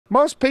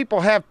Most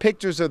people have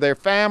pictures of their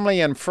family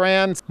and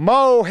friends.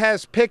 Moe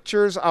has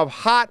pictures of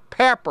hot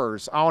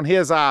peppers on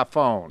his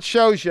iPhone.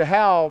 Shows you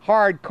how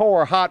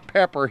hardcore hot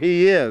pepper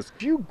he is.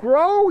 You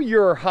grow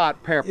your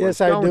hot peppers, Yes,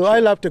 I do. you? I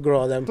love to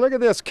grow them. Look at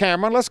this,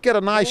 Cameron. Let's get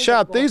a nice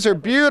shot. These are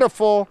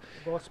beautiful.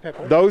 Ghost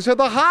pepper. Those are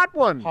the hot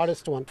ones.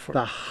 Hottest one.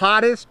 The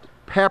hottest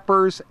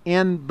peppers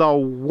in the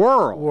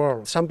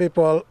world. Some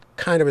people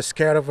kind of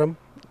scared of them.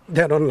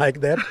 They don't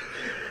like that.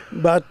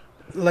 But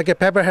like a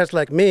pepperhead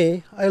like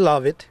me, I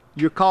love it.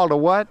 You're called a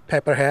what?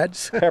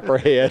 Pepperheads.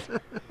 Pepperhead.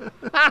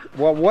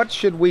 Well, what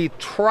should we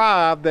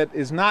try that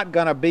is not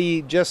going to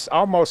be just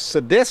almost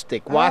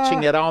sadistic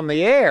watching it on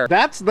the air?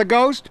 That's the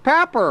ghost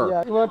pepper.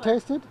 Yeah, you want to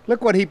taste it?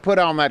 Look what he put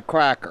on that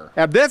cracker.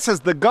 Now, this is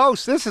the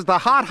ghost. This is the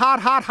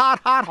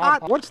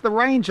hot. What's the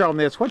range on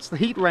this? What's the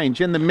heat range?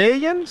 In the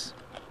millions?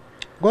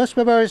 Ghost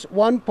pepper is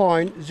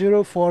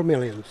 1.04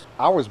 millions.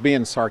 I was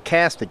being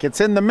sarcastic.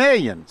 It's in the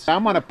millions.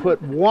 I'm going to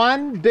put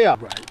one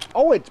dip. Right.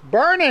 Oh, it's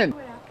burning.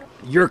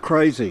 You're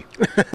crazy.